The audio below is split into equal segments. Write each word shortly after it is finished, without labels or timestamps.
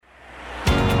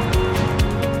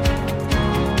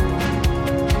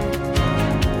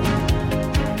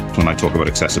when I talk about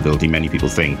accessibility, many people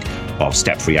think of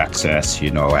step-free access,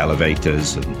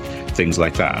 elevators and things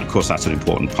like that. And of course, that's an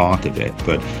important part of it.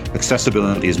 But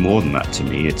accessibility is more than that to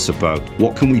me. It's about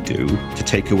what can we do to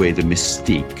take away the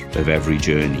mystique of every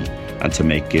journey and to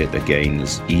make it, again,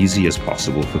 as easy as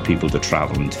possible for people to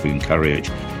travel and to encourage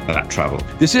that travel.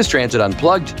 This is Transit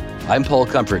Unplugged. I'm Paul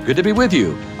Comfort. Good to be with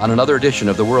you on another edition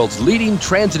of the world's leading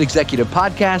transit executive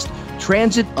podcast,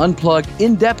 Transit Unplugged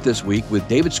In Depth, this week with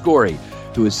David Scorey,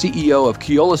 who is CEO of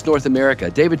Keolis North America.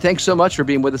 David, thanks so much for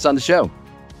being with us on the show.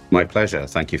 My pleasure.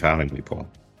 Thank you for having me, Paul.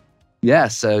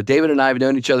 Yes, so David and I have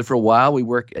known each other for a while. We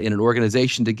work in an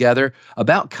organization together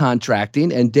about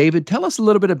contracting. And David, tell us a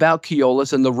little bit about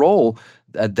Keolis and the role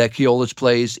that Keolis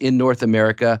plays in North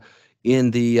America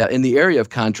in the area of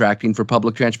contracting for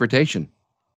public transportation.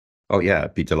 Oh, yeah,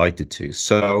 I'd be delighted to.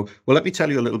 So, let me tell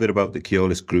you a little bit about the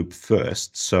Keolis Group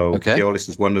first. So, okay. Keolis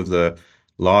is one of the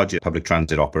largest public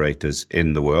transit operators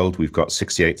in the world. We've got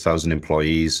 68,000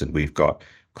 employees and we've got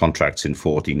contracts in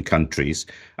 14 countries.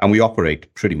 And we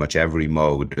operate pretty much every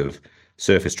mode of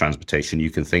surface transportation you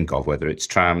can think of, whether it's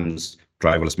trams,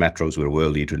 driverless metros, we're a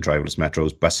world leader in driverless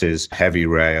metros, buses, heavy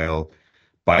rail,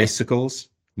 bicycles,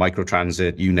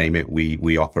 microtransit, you name it,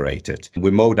 we operate it.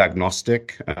 We're mode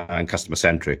agnostic and customer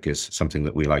centric is something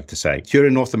that we like to say. Here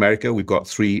in North America, we've got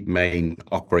three main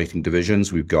operating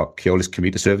divisions. We've got Keolis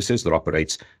Commuter Services that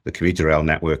operates the commuter rail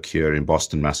network here in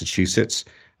Boston, Massachusetts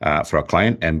for our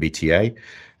client, MBTA.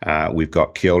 We've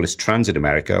got Keolis Transit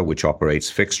America, which operates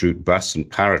fixed route bus and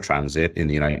paratransit in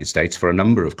the United States for a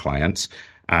number of clients.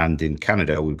 And in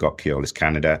Canada, we've got Keolis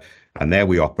Canada, and there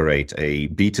we operate a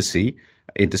B2C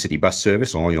intercity bus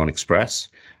service, Orient Express.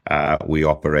 We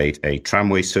operate a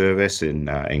tramway service in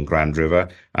Grand River,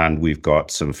 and we've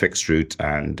got some fixed route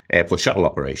and airport shuttle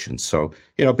operations. So,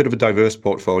 a bit of a diverse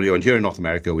portfolio. And here in North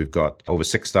America, we've got over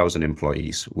 6,000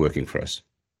 employees working for us.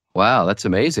 Wow, that's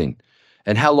amazing.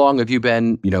 And how long have you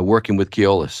been, working with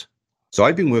Keolis? So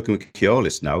I've been working with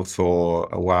Keolis now for,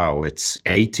 it's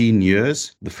 18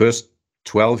 years. The first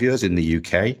 12 years in the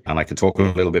UK, and I can talk a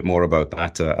little bit more about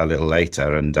that a little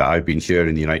later. And I've been here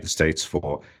in the United States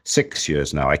for 6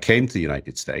 years now. I came to the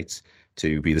United States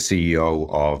to be the CEO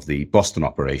of the Boston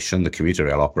operation, the commuter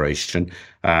rail operation,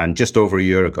 and just over a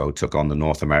year ago took on the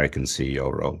North American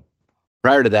CEO role.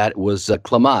 Prior to that, it was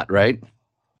Clement, right?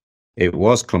 It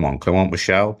was Clement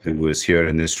Michel, who was here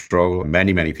in this role.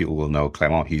 Many, many people will know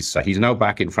Clement. He's now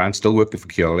back in France, still working for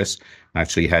Keolis,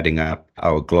 actually heading up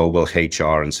our global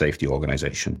HR and safety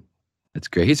organization. That's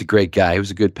great. He's a great guy. He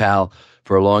was a good pal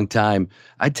for a long time.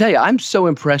 I tell you, I'm so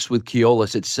impressed with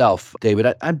Keolis itself,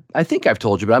 David. I think I've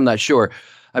told you, but I'm not sure.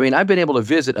 I mean, I've been able to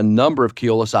visit a number of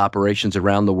Keolis operations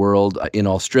around the world, in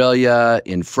Australia,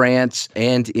 in France,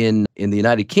 and in the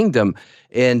United Kingdom.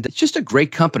 And it's just a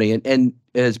great company. And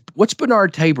what's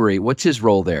Bernard Tabery? What's his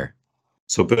role there?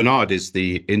 So Bernard is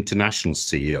the international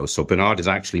CEO. So Bernard is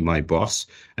actually my boss,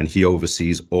 and he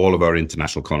oversees all of our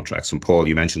international contracts. And Paul,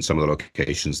 you mentioned some of the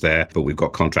locations there, but we've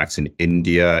got contracts in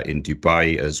India, in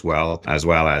Dubai as well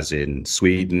as in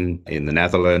Sweden, in the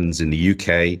Netherlands, in the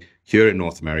UK, here in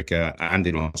North America, and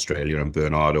in Australia. And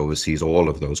Bernard oversees all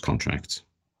of those contracts.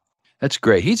 That's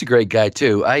great. He's a great guy,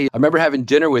 too. I remember having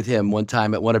dinner with him one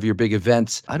time at one of your big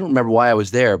events. I don't remember why I was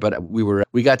there, but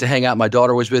we got to hang out. My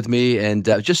daughter was with me, and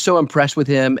just so impressed with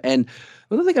him. And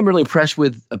another thing I'm really impressed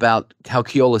with about how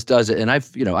Keolis does it, and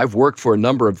I've worked for a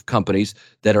number of companies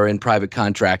that are in private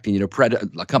contracting,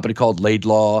 a company called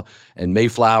Laidlaw and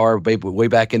Mayflower way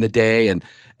back in the day,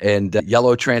 and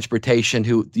Yellow Transportation,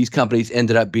 who these companies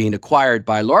ended up being acquired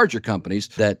by larger companies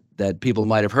that people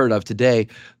might have heard of today.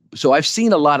 So I've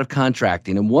seen a lot of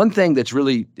contracting. And one thing that's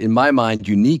really, in my mind,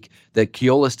 unique that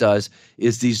Keolis does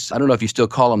is these, I don't know if you still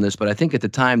call them this, but I think at the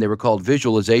time they were called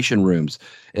visualization rooms.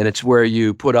 And it's where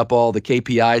you put up all the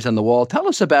KPIs on the wall. Tell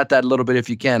us about that a little bit if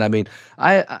you can. I mean,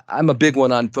 I'm a big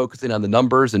one on focusing on the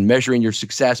numbers and measuring your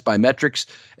success by metrics.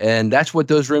 And that's what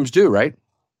those rooms do, right?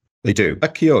 They do.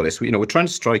 At Keolis, we're trying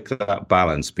to strike that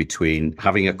balance between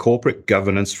having a corporate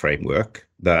governance framework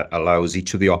that allows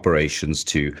each of the operations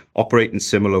to operate in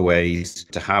similar ways,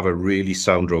 to have a really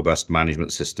sound, robust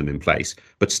management system in place,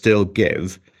 but still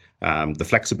give the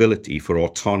flexibility for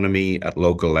autonomy at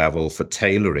local level, for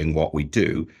tailoring what we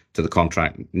do to the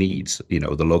contract needs, the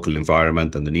local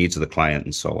environment and the needs of the client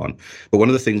and so on. But one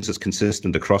of the things that's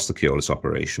consistent across the Keolis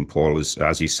operation, Paul, is,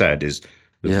 as you said, is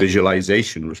the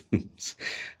visualization rooms.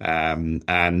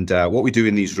 What we do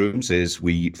in these rooms is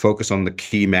we focus on the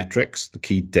key metrics, the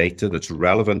key data that's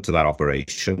relevant to that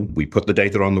operation. We put the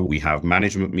data on we have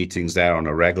management meetings there on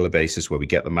a regular basis where we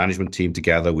get the management team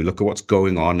together. We look at what's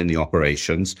going on in the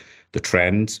operations, the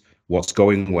trends, what's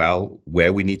going well,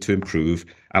 where we need to improve,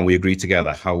 and we agree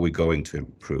together how we're going to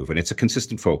improve. And it's a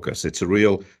consistent focus. It's a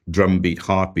real drumbeat,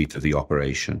 heartbeat of the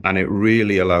operation. And it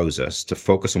really allows us to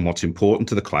focus on what's important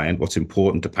to the client, what's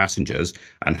important to passengers,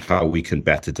 and how we can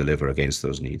better deliver against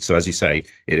those needs. So as you say,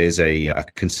 it is a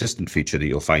consistent feature that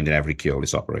you'll find in every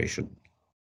Keolis operation.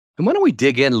 And why don't we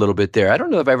dig in a little bit there? I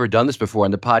don't know if I've ever done this before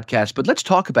on the podcast, but let's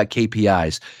talk about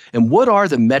KPIs. And what are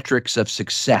the metrics of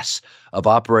success of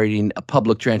operating a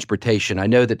public transportation? I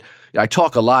know that I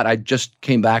talk a lot. I just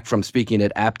came back from speaking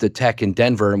at APTA Tech in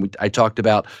Denver, and I talked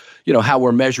about, how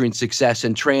we're measuring success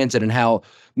in transit and how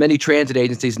many transit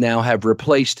agencies now have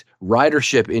replaced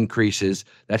ridership increases.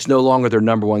 That's no longer their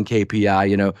number one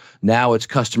KPI. Now it's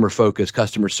customer focus,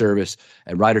 customer service,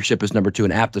 and ridership is number two.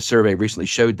 An APTA survey recently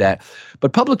showed that.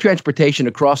 But public transportation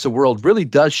across the world really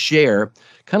does share,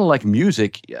 kind of like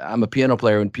music. I'm a piano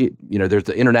player, and there's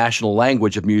the international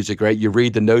language of music, right? You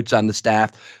read the notes on the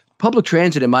staff. Public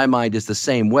transit, in my mind, is the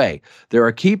same way. There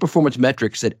are key performance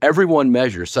metrics that everyone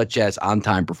measures, such as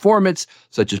on-time performance,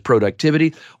 such as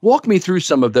productivity. Walk me through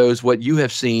some of those, what you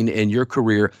have seen in your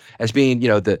career as being,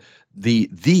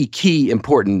 the key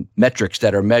important metrics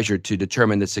that are measured to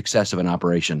determine the success of an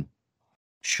operation.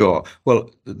 Sure. Well,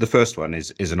 the first one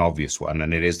is an obvious one,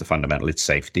 and it is the fundamental. It's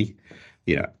safety.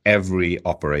 Every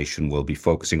operation will be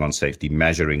focusing on safety,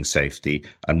 measuring safety,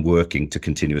 and working to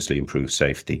continuously improve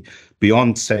safety.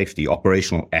 Beyond safety,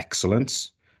 operational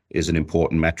excellence is an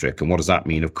important metric. And what does that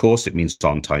mean? Of course, it means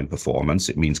on-time performance.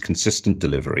 It means consistent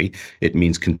delivery. It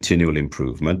means continual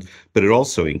improvement. But it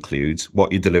also includes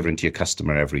what you're delivering to your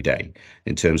customer every day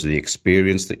in terms of the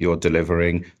experience that you're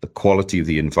delivering, the quality of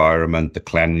the environment, the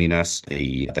cleanliness,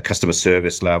 the customer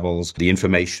service levels, the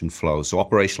information flow. So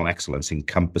operational excellence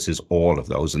encompasses all of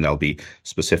those, and there'll be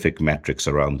specific metrics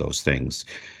around those things.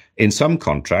 In some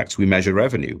contracts, we measure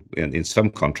revenue. In some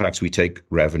contracts, we take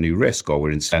revenue risk, or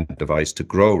we're incentivized to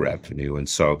grow revenue. And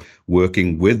so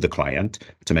working with the client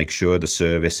to make sure the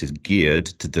service is geared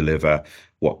to deliver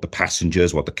what the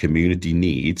passengers, what the community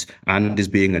needs, and is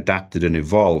being adapted and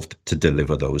evolved to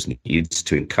deliver those needs,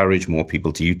 to encourage more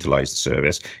people to utilize the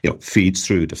service, feeds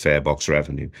through to fare box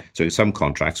revenue. So in some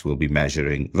contracts, we'll be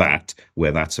measuring that,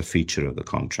 where that's a feature of the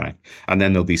contract. And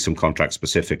then there'll be some contract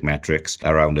specific metrics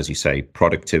around, as you say,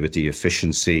 productivity,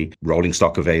 efficiency, rolling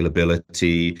stock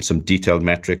availability, some detailed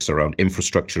metrics around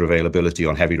infrastructure availability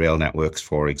on heavy rail networks,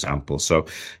 for example. So,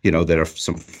 there are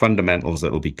some fundamentals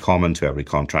that will be common to every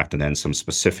contract, and then some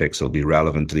specifics will be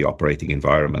relevant to the operating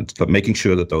environment. But making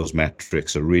sure that those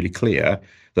metrics are really clear,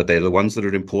 that they're the ones that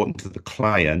are important to the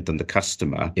client and the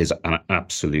customer, is an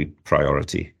absolute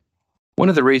priority. One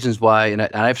of the reasons why, and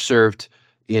I've served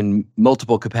in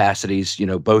multiple capacities,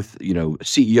 both,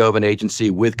 CEO of an agency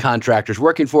with contractors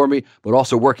working for me, but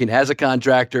also working as a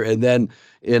contractor, and then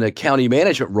in a county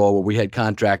management role where we had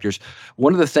contractors.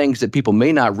 One of the things that people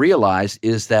may not realize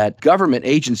is that government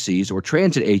agencies or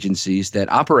transit agencies that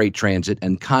operate transit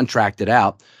and contract it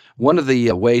out, one of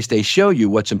the ways they show you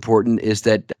what's important is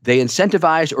that they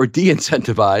incentivize or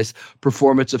de-incentivize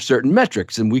performance of certain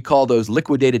metrics, and we call those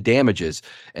liquidated damages.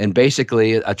 And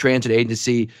basically, a transit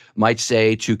agency might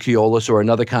say to Keolis or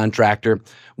another contractor,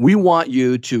 we want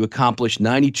you to accomplish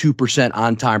 92%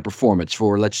 on-time performance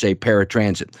for, let's say,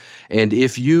 paratransit. And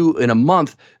if you, in a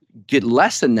month, get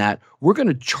less than that, we're going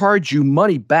to charge you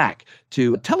money back.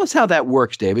 To tell us how that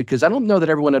works, David, because I don't know that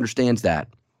everyone understands that.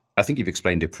 I think you've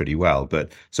explained it pretty well.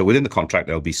 But so within the contract,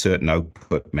 there'll be certain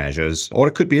output measures, or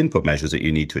it could be input measures that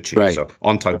you need to achieve. Right. So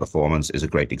on-time performance is a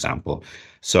great example.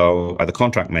 So the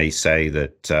contract may say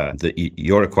that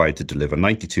you're required to deliver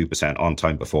 92%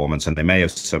 on-time performance, and they may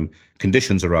have some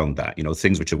conditions around that,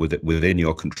 things which are within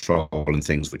your control and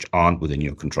things which aren't within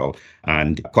your control.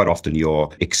 And quite often you're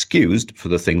excused for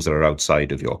the things that are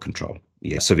outside of your control.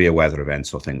 Yeah, severe weather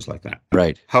events or things like that.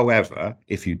 Right. However,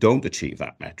 if you don't achieve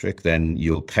that metric, then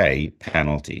you'll pay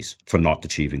penalties for not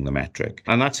achieving the metric.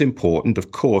 And that's important.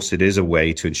 Of course, it is a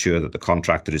way to ensure that the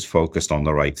contractor is focused on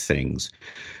the right things.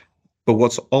 But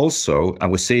what's also,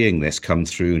 and we're seeing this come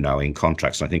through now in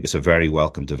contracts, and I think it's a very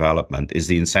welcome development, is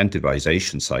the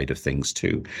incentivization side of things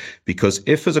too. Because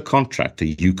if as a contractor,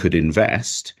 you could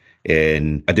invest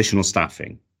in additional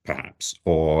staffing, perhaps,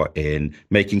 or in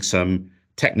making some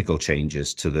technical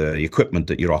changes to the equipment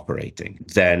that you're operating,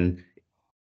 then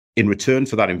in return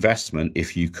for that investment,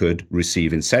 if you could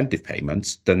receive incentive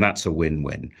payments, then that's a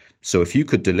win-win. So if you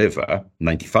could deliver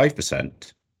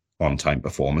 95% on-time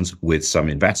performance with some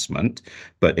investment,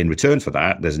 but in return for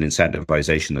that, there's an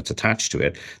incentivization that's attached to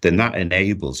it, then that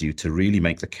enables you to really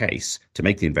make the case to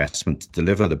make the investment, to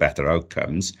deliver the better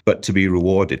outcomes, but to be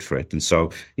rewarded for it. And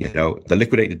so, the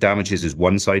liquidated damages is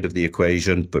one side of the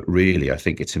equation, but really, I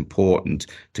think it's important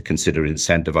to consider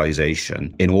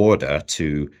incentivization in order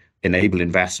to enable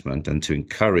investment and to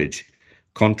encourage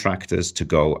contractors to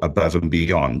go above and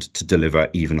beyond to deliver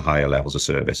even higher levels of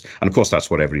service. And of course, that's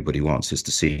what everybody wants, is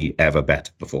to see ever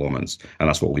better performance. And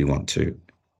that's what we want too.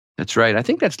 That's right. I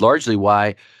think that's largely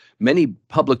why many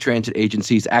public transit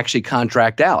agencies actually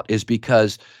contract out, is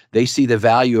because they see the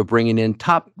value of bringing in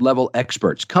top-level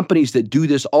experts, companies that do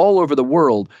this all over the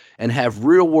world and have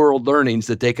real-world learnings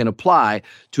that they can apply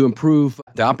to improve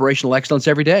the operational excellence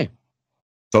every day.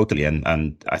 Totally.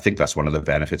 And I think that's one of the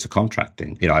benefits of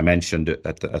contracting. I mentioned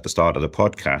at the start of the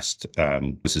podcast,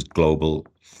 this is global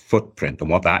footprint. And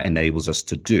what that enables us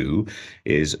to do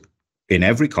is, in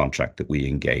every contract that we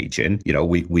engage in,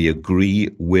 we agree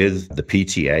with the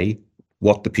PTA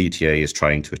what the PTA is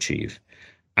trying to achieve.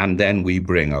 And then we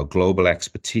bring our global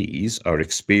expertise, our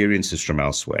experiences from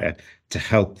elsewhere, to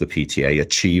help the PTA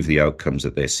achieve the outcomes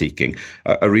that they're seeking.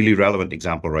 A really relevant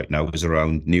example right now is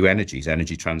around new energies,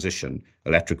 energy transition,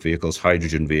 electric vehicles,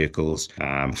 hydrogen vehicles,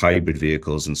 hybrid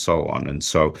vehicles, and so on. And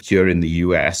so here in the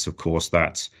US, of course,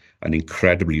 that's an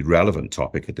incredibly relevant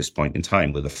topic at this point in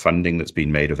time, with the funding that's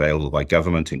been made available by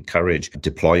government to encourage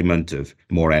deployment of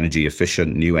more energy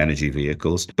efficient new energy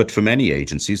vehicles. But for many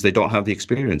agencies, they don't have the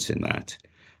experience in that.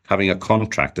 Having a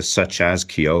contractor such as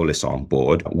Keolis on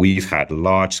board, we've had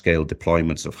large-scale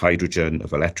deployments of hydrogen,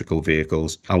 of electrical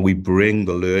vehicles, and we bring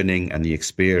the learning and the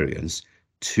experience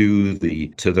to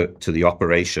the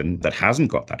operation that hasn't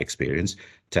got that experience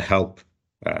to help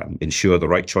ensure the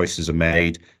right choices are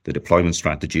made, the deployment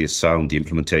strategy is sound, the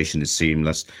implementation is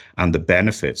seamless, and the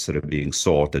benefits that are being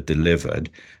sought are delivered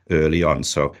early on.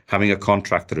 So having a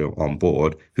contractor on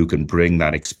board who can bring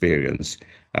that experience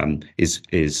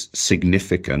is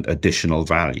significant additional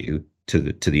value to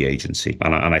the agency.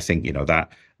 And I think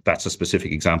that's a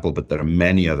specific example, but there are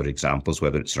many other examples,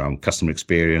 whether it's around customer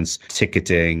experience,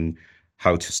 ticketing,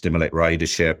 how to stimulate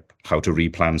ridership, how to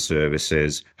replan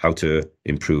services, how to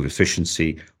improve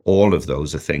efficiency. All of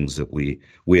those are things that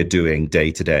we're doing day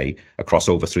to day across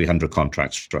over 300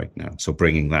 contracts right now. So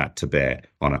bringing that to bear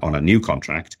on a new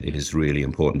contract is really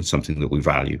important, something that we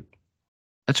value.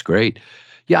 That's great.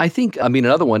 Yeah,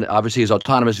 another one obviously is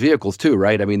autonomous vehicles too,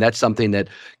 right? That's something that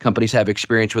companies have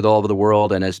experience with all over the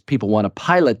world. And as people want to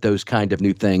pilot those kind of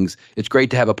new things, it's great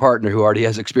to have a partner who already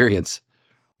has experience.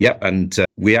 Yep, and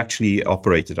we actually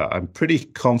operated, I'm pretty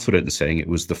confident in saying it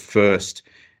was the first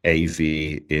AV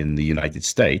in the United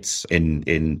States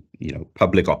in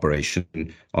public operation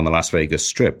on the Las Vegas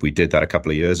Strip. We did that a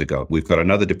couple of years ago. We've got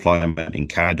another deployment in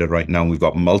Canada right now, and we've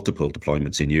got multiple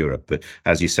deployments in Europe. But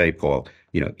as you say, Paul,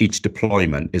 each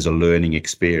deployment is a learning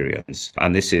experience,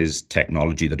 and this is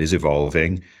technology that is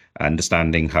evolving.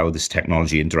 Understanding how this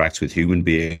technology interacts with human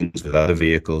beings, with other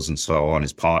vehicles, and so on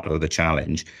is part of the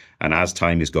challenge. And as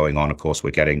time is going on, of course,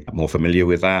 we're getting more familiar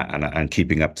with that and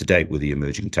keeping up to date with the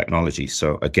emerging technology.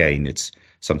 So again, it's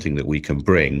something that we can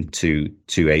bring to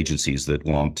agencies that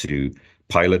want to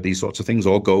pilot these sorts of things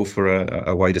or go for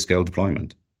a wider scale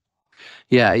deployment.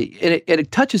 Yeah, and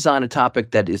it touches on a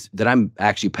topic that I'm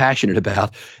actually passionate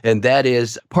about, and that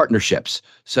is partnerships.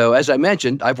 So as I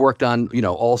mentioned, I've worked on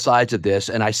all sides of this,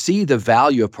 and I see the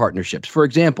value of partnerships. For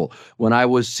example, when I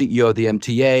was CEO of the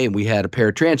MTA and we had a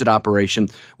paratransit operation,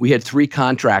 we had 3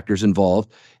 contractors involved,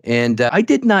 and I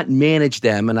did not manage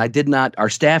them, and our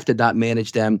staff did not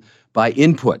manage them by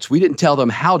inputs. We didn't tell them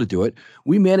how to do it.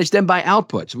 We managed them by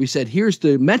outputs. We said, here's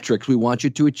the metrics we want you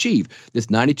to achieve. This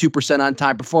 92%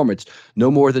 on-time performance,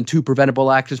 no more than 2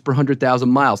 preventable accidents per 100,000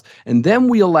 miles. And then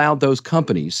we allowed those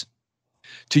companies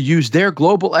to use their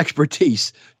global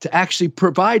expertise to actually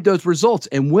provide those results.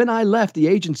 And when I left the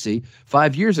agency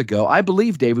 5 years ago, I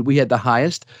believe, David, we had the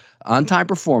highest on-time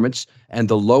performance and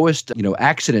the lowest,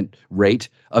 accident rate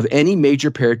of any major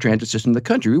paratransit system in the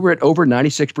country. We were at over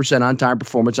 96% on-time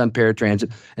performance on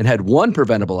paratransit and had 1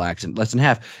 preventable accident, less than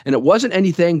half. And it wasn't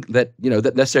anything that,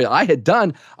 that necessarily I had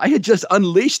done. I had just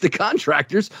unleashed the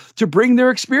contractors to bring their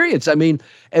experience.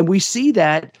 And we see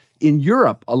that in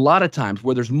Europe a lot of times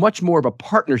where there's much more of a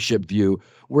partnership view,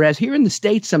 whereas here in the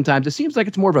States sometimes it seems like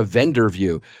it's more of a vendor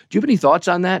view. Do you have any thoughts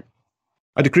on that?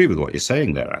 I'd agree with what you're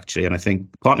saying there, actually. And I think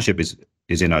partnership is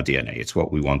in our DNA. It's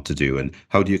what we want to do. And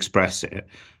how do you express it?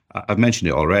 I've mentioned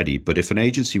it already, but if an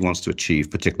agency wants to achieve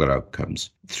particular outcomes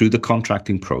through the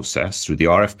contracting process, through the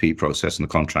RFP process and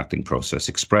the contracting process,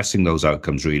 expressing those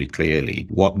outcomes really clearly,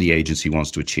 what the agency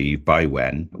wants to achieve by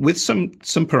when, with some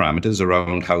parameters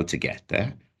around how to get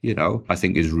there, I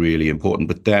think is really important.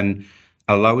 But then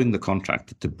allowing the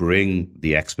contractor to bring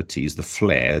the expertise, the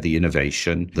flair, the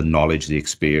innovation, the knowledge, the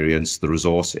experience, the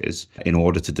resources in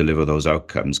order to deliver those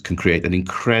outcomes can create an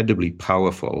incredibly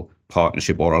powerful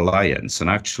partnership or alliance. And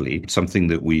actually, something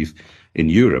that we've in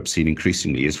Europe seen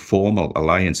increasingly is formal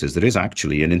alliances. There is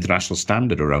actually an international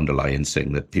standard around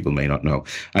alliancing that people may not know.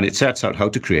 And it sets out how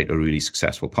to create a really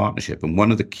successful partnership. And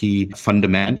one of the key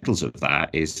fundamentals of that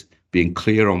is being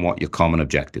clear on what your common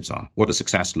objectives are. What does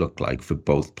success look like for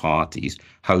both parties?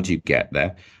 How do you get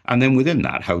there? And then within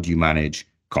that, how do you manage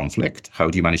conflict? How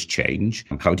do you manage change?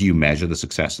 How do you measure the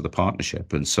success of the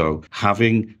partnership? And so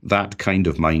having that kind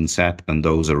of mindset and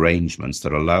those arrangements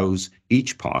that allows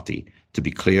each party to be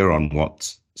clear on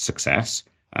what's success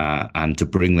and to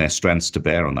bring their strengths to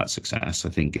bear on that success, I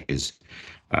think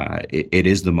it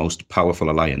is the most powerful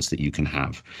alliance that you can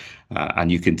have.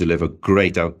 And you can deliver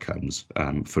great outcomes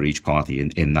for each party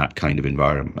in that kind of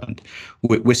environment.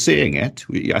 We're seeing it.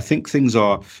 I think things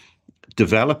are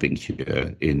developing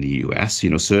here in the US,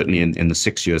 certainly in the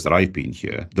 6 years that I've been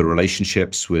here, the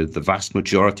relationships with the vast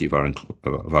majority of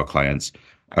our clients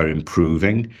are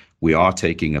improving. We are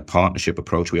taking a partnership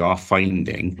approach. We are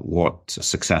finding what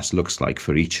success looks like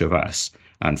for each of us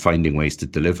and finding ways to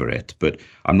deliver it. But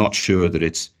I'm not sure that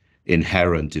it's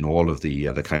inherent in all of the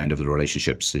kind of the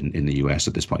relationships in the US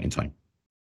at this point in time.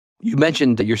 You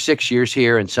mentioned your 6 years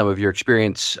here and some of your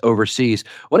experience overseas.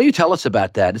 Why don't you tell us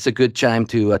about that? It's a good time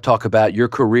to talk about your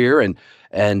career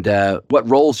and what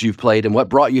roles you've played and what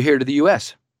brought you here to the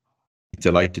U.S.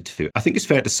 Delighted to. I think it's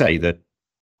fair to say that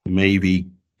maybe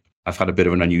I've had a bit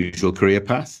of an unusual career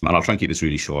path, and I'll try and keep this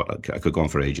really short. I could go on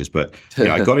for ages, but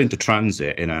I got into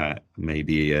transit in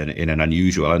an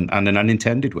unusual and an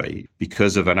unintended way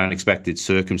because of an unexpected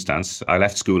circumstance. I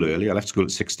left school early. I left school at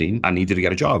 16. I needed to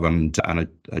get a job, and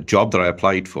a job that I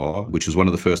applied for, which was one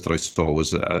of the first that I saw,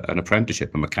 was an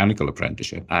apprenticeship, a mechanical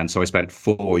apprenticeship. And so I spent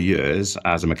 4 years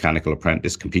as a mechanical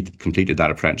apprentice, completed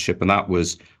that apprenticeship, and that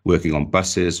was working on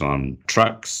buses, on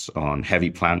trucks, on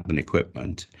heavy plant and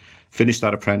equipment. Finished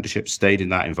that apprenticeship, stayed in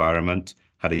that environment,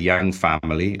 had a young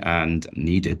family, and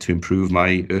needed to improve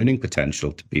my earning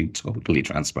potential, to be totally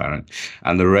transparent.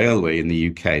 And the railway in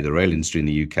the UK, the rail industry in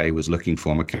the UK, was looking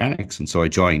for mechanics. And so I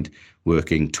joined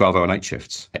working 12-hour night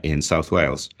shifts in South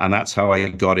Wales. And that's how I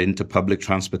got into public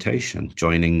transportation,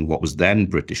 joining what was then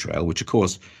British Rail, which of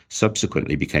course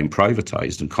subsequently became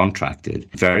privatized and contracted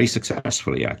very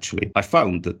successfully, actually. I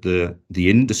found that the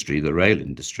industry, the rail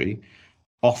industry,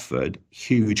 offered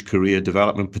huge career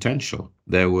development potential.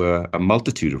 There were a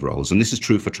multitude of roles, and this is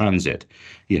true for transit.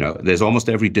 There's almost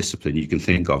every discipline you can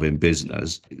think of in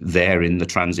business there in the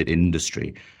transit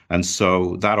industry. And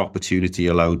so that opportunity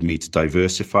allowed me to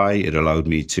diversify. It allowed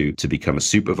me to become a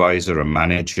supervisor, a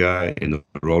manager in the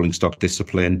rolling stock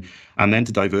discipline, and then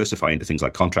to diversify into things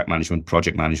like contract management,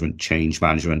 project management, change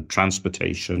management,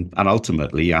 transportation. And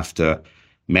ultimately, after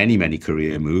many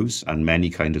career moves and many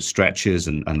kind of stretches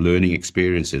and learning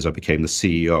experiences, I became the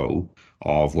CEO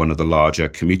of one of the larger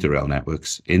commuter rail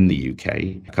networks in the UK,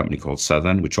 a company called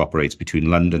Southern, which operates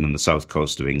between London and the south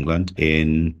coast of England,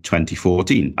 in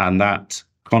 2014. And that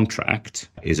contract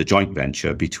is a joint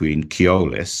venture between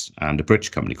Keolis and a British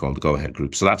company called the Go Ahead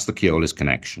Group. So that's the Keolis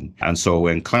connection. And so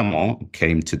when Clement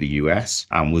came to the US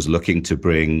and was looking to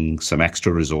bring some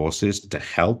extra resources to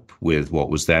help with what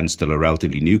was then still a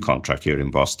relatively new contract here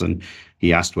in Boston,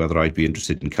 he asked whether I'd be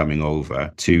interested in coming over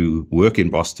to work in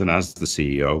Boston as the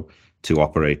CEO to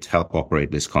help operate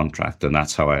this contract. And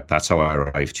that's how I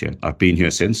arrived here. I've been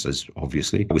here since, as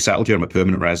obviously. We settled here. I'm a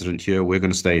permanent resident here. We're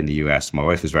going to stay in the US. My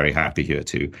wife is very happy here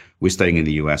too. We're staying in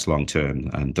the US long term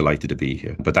and delighted to be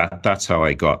here. But that's how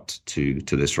I got to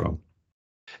this role.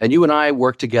 And you and I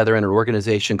work together in an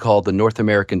organization called the North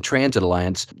American Transit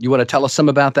Alliance. You want to tell us some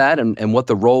about that and what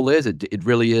the role is? It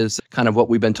really is kind of what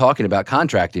we've been talking about,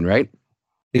 contracting, right?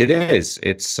 It is.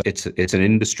 It's an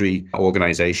industry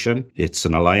organization. It's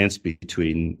an alliance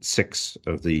between 6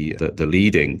 of the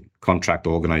leading contract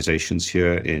organizations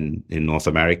here in North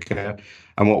America.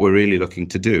 And what we're really looking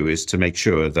to do is to make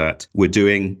sure that we're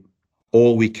doing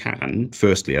all we can,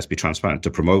 firstly, let's be transparent,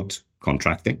 to promote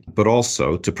contracting, but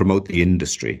also to promote the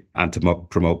industry and to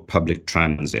promote public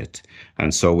transit.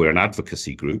 And so we're an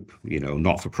advocacy group,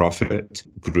 not-for-profit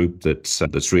group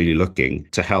that's really looking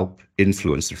to help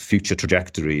influence the future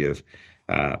trajectory of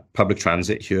public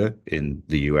transit here in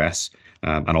the US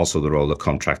and also the role that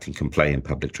contracting can play in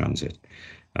public transit.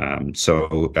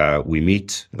 So we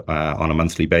meet on a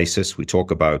monthly basis. We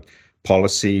talk about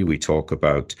policy. We talk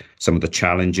about some of the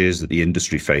challenges that the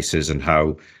industry faces and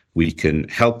how we can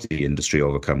help the industry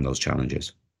overcome those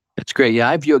challenges. That's great. Yeah,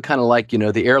 I view it kind of like,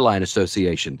 the airline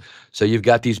association. So you've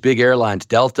got these big airlines,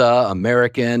 Delta,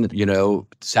 American,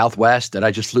 Southwest, that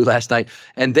I just flew last night,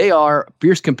 and they are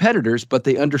fierce competitors, but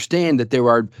they understand that there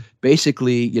are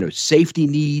basically, safety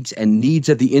needs and needs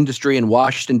of the industry in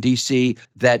Washington, D.C.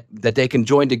 that they can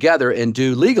join together and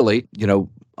do legally,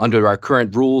 under our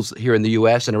current rules here in the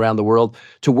U.S. and around the world,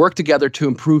 to work together to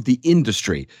improve the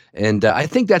industry. And I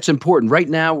think that's important. Right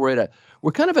now,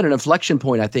 we're kind of at an inflection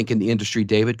point, I think, in the industry,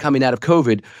 David, coming out of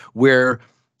COVID, where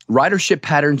ridership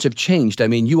patterns have changed. I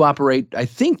mean, you operate, I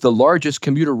think, the largest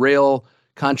commuter rail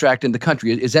contract in the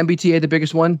country. Is MBTA the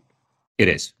biggest one? It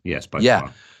is, yes, by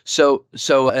far.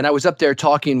 So, and I was up there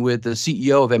talking with the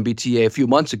CEO of MBTA a few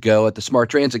months ago at the Smart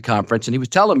Transit Conference, and he was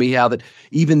telling me how that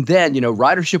even then,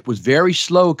 ridership was very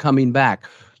slow coming back.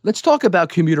 Let's talk about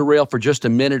commuter rail for just a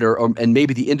minute, and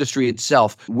maybe the industry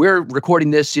itself. We're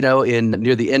recording this, in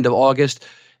near the end of August,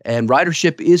 and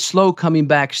ridership is slow coming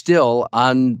back still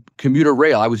on commuter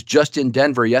rail. I was just in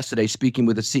Denver yesterday speaking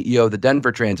with the CEO of the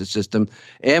Denver Transit System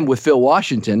and with Phil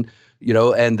Washington,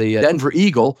 and the Denver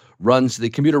Eagle the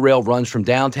commuter rail runs from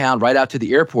downtown right out to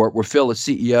the airport where Phil is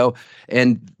CEO.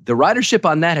 And the ridership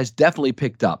on that has definitely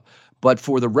picked up. But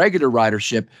for the regular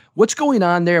ridership, what's going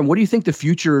on there? And what do you think the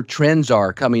future trends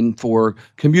are coming for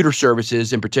commuter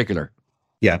services in particular?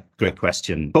 Yeah, great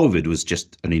question. COVID was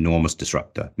just an enormous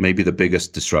disruptor, maybe the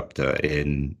biggest disruptor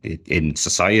in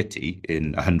society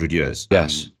in 100 years.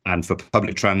 Yes. And for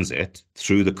public transit,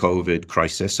 through the COVID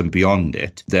crisis and beyond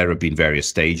it, there have been various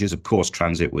stages. Of course,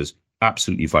 transit was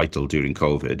absolutely vital during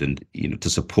COVID, and to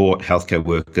support healthcare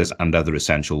workers and other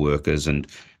essential workers, and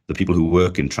the people who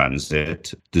work in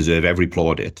transit deserve every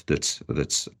plaudit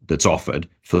that's offered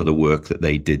for the work that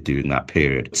they did during that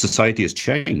period. Society has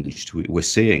changed. We're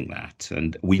seeing that,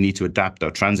 and we need to adapt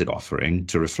our transit offering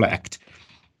to reflect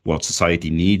what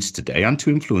society needs today and to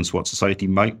influence what society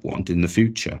might want in the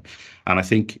future. And I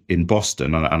think in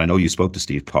Boston, and I know you spoke to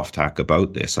Steve Poftak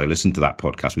about this, I listened to that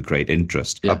podcast with great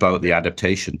interest about the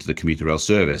adaptation to the commuter rail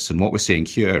service. And what we're seeing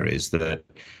here is that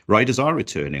riders are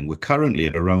returning. We're currently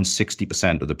at around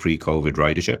 60% of the pre-COVID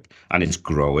ridership, and it's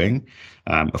growing.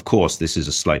 Of course, this is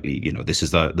this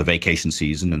is the vacation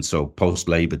season. And so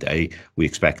post-Labor Day, we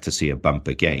expect to see a bump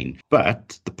again.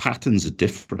 But the patterns are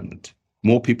different.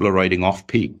 More people are riding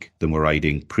off-peak than were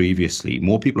riding previously.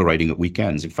 More people are riding at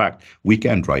weekends. In fact,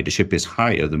 weekend ridership is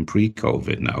higher than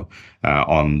pre-COVID now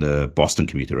on the Boston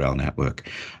commuter rail network.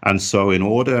 And so in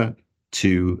order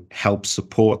to help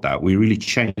support that, we really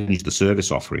changed the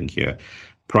service offering here.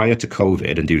 Prior to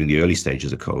COVID and during the early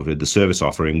stages of COVID, the service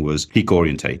offering was peak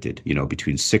orientated,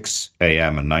 between 6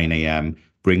 a.m. and 9 a.m.,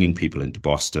 bringing people into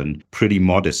Boston, pretty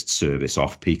modest service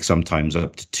off-peak, sometimes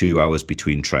up to 2 hours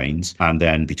between trains, and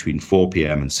then between 4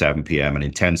 p.m. and 7 p.m. an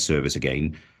intense service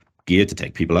again, geared to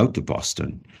take people out to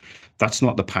Boston. That's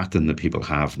not the pattern that people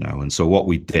have now. And so what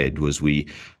we did was we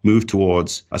moved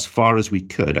towards, as far as we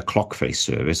could, a clock face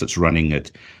service that's running at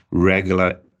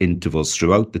regular intervals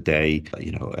throughout the day,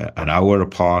 an hour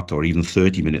apart or even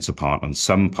 30 minutes apart on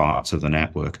some parts of the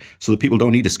network, so that people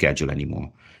don't need a schedule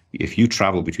anymore. If you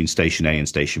travel between station A and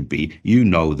station B, you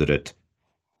know that at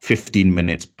 15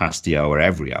 minutes past the hour,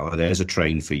 every hour, there's a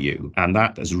train for you. And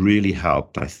that has really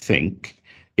helped, I think,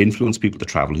 influence people to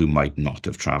travel who might not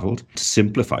have traveled, to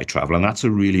simplify travel. And that's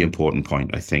a really important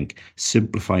point, I think.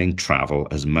 Simplifying travel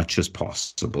as much as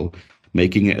possible,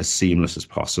 making it as seamless as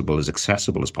possible, as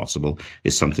accessible as possible,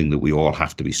 is something that we all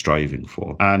have to be striving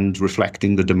for. And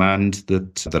reflecting the demand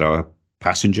that our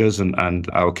passengers and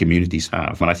our communities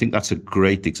have. And I think that's a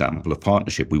great example of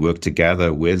partnership. We work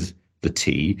together with the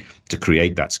T to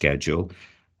create that schedule.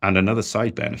 And another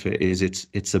side benefit is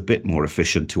it's a bit more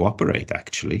efficient to operate,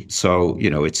 actually. So,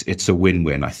 it's a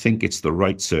win-win. I think it's the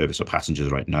right service for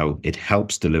passengers right now. It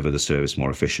helps deliver the service more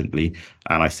efficiently.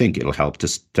 And I think it'll help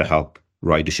to help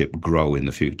ridership grow in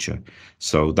the future.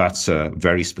 So that's a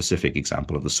very specific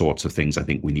example of the sorts of things I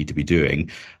think we need to be doing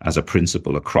as a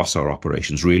principle across our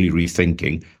operations, really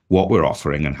rethinking what we're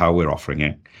offering and how we're offering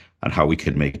it, and how we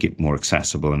can make it more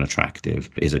accessible and attractive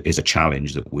is a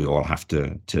challenge that we all have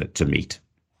to meet.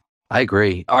 I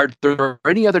agree. Are there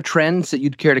any other trends that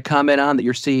you'd care to comment on that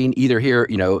you're seeing either here,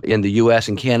 in the U.S.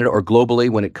 and Canada or globally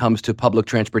when it comes to public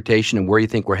transportation and where you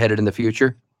think we're headed in the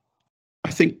future? I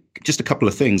think just a couple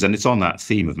of things, and it's on that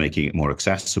theme of making it more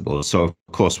accessible. So, of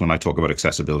course, when I talk about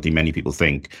accessibility, many people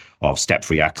think of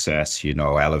step-free access,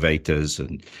 elevators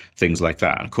and things like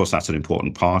that. And of course, that's an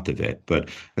important part of it. But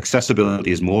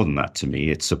accessibility is more than that to me.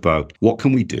 It's about what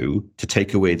can we do to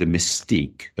take away the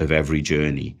mystique of every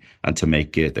journey and to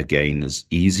make it, again, as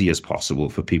easy as possible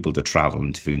for people to travel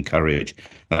and to encourage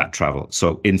that travel.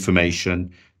 So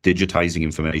information, digitizing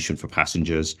information for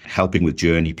passengers, helping with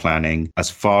journey planning, as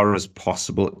far as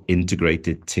possible,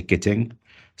 integrated ticketing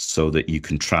so that you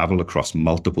can travel across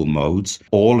multiple modes.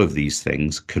 All of these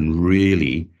things can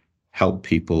really help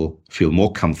people feel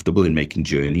more comfortable in making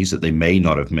journeys that they may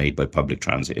not have made by public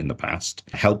transit in the past.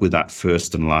 Help with that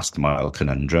first and last mile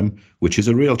conundrum, which is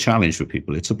a real challenge for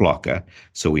people. It's a blocker.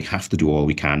 So we have to do all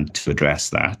we can to address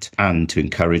that and to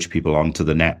encourage people onto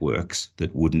the networks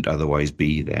that wouldn't otherwise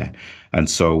be there. And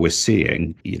so we're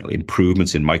seeing,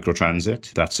 improvements in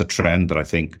microtransit. That's a trend that I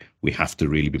think we have to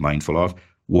really be mindful of,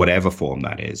 whatever form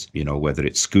that is, whether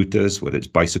it's scooters, whether it's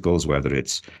bicycles, whether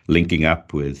it's linking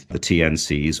up with the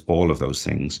TNCs, all of those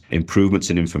things, improvements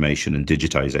in information and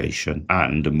digitization,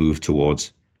 and a move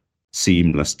towards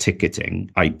seamless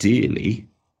ticketing, ideally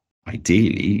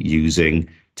using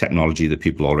technology that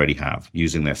people already have,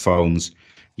 using their phones,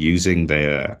 using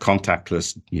their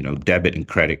contactless, debit and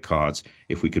credit cards.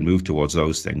 If we can move towards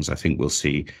those things, I think we'll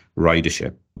see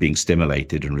ridership being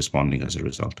stimulated and responding as a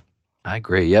result. I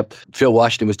agree. Yep. Phil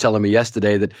Washington was telling me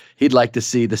yesterday that he'd like to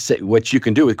see what you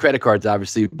can do with credit cards,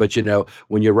 obviously, but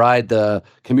when you ride the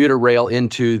commuter rail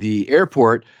into the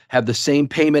airport, have the same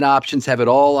payment options, have it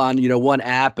all on, one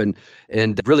app and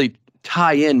really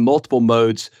tie in multiple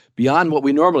modes beyond what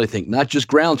we normally think, not just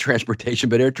ground transportation,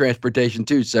 but air transportation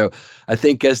too. So I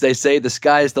think, as they say, the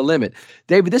sky is the limit.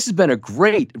 David, this has been a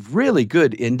great, really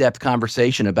good in-depth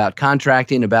conversation about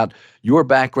contracting, about your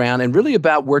background, and really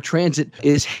about where transit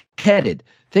is headed.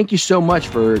 Thank you so much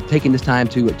for taking this time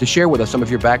to share with us some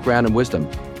of your background and wisdom.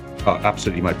 Oh,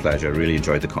 absolutely my pleasure. I really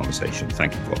enjoyed the conversation.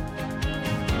 Thank you, Paul.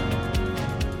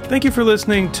 Thank you for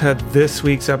listening to this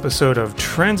week's episode of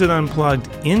Transit Unplugged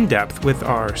In Depth with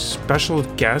our special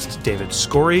guest, David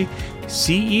Scorey,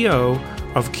 CEO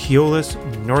of Keolis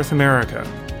North America.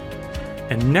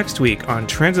 And next week on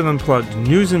Transit Unplugged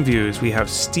News and Views, we have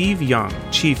Steve Young,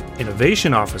 Chief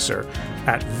Innovation Officer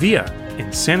at VIA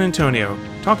in San Antonio,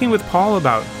 talking with Paul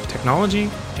about technology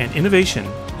and innovation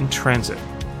in transit.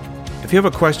 If you have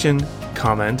a question,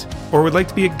 comment, or would like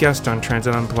to be a guest on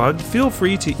Transit Unplugged, feel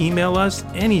free to email us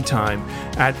anytime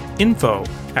at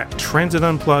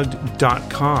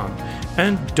info@transitunplugged.com.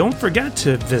 And don't forget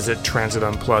to visit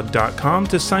transitunplugged.com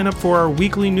to sign up for our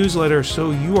weekly newsletter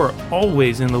so you are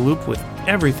always in the loop with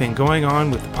everything going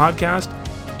on with the podcast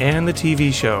and the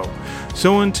TV show.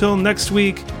 So until next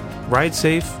week, ride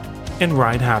safe and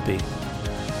ride happy.